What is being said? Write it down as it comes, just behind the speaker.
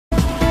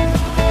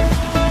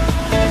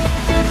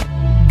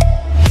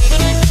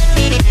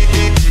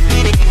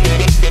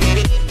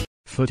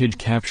Footage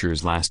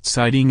captures last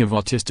sighting of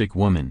autistic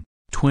woman,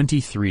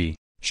 23,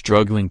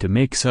 struggling to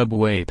make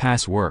subway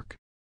pass work.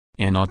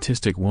 An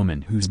autistic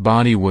woman whose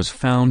body was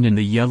found in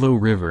the Yellow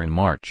River in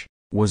March,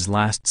 was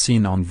last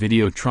seen on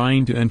video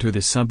trying to enter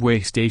the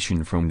subway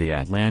station from the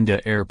Atlanta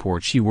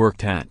airport she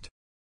worked at.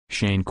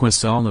 Shanequa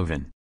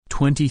Sullivan,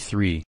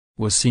 23,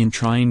 was seen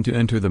trying to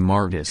enter the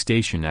MARTA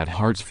station at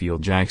Hartsfield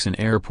Jackson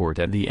Airport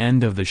at the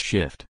end of the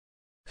shift.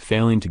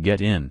 Failing to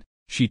get in,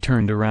 she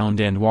turned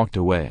around and walked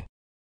away.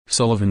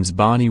 Sullivan's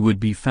body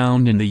would be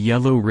found in the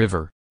Yellow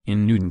River,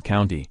 in Newton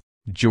County,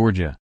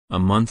 Georgia, a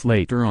month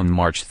later on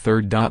March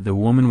 3. The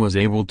woman was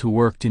able to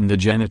work in the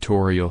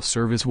janitorial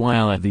service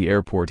while at the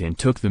airport and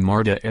took the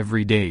MARTA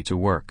every day to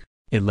work,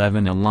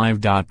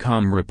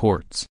 11alive.com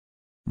reports.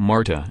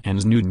 MARTA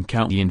and Newton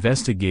County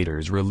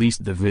investigators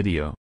released the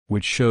video,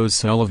 which shows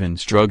Sullivan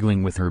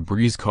struggling with her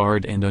Breeze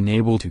card and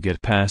unable to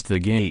get past the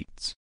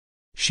gates.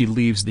 She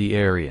leaves the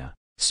area,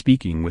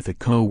 speaking with a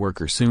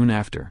co-worker soon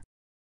after.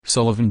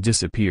 Sullivan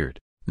disappeared,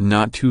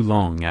 not too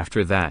long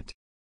after that.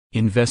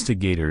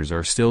 Investigators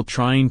are still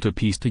trying to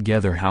piece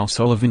together how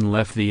Sullivan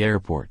left the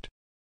airport.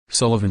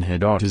 Sullivan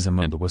had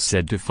autism and was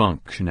said to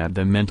function at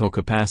the mental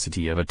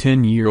capacity of a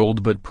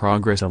 10-year-old, but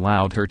progress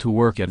allowed her to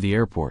work at the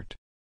airport.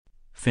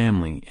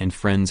 Family and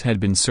friends had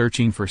been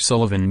searching for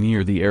Sullivan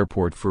near the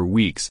airport for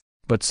weeks,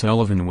 but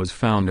Sullivan was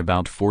found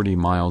about 40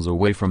 miles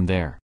away from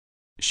there.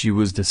 She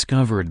was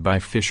discovered by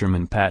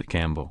fisherman Pat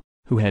Campbell,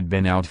 who had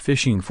been out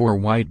fishing for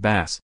white bass,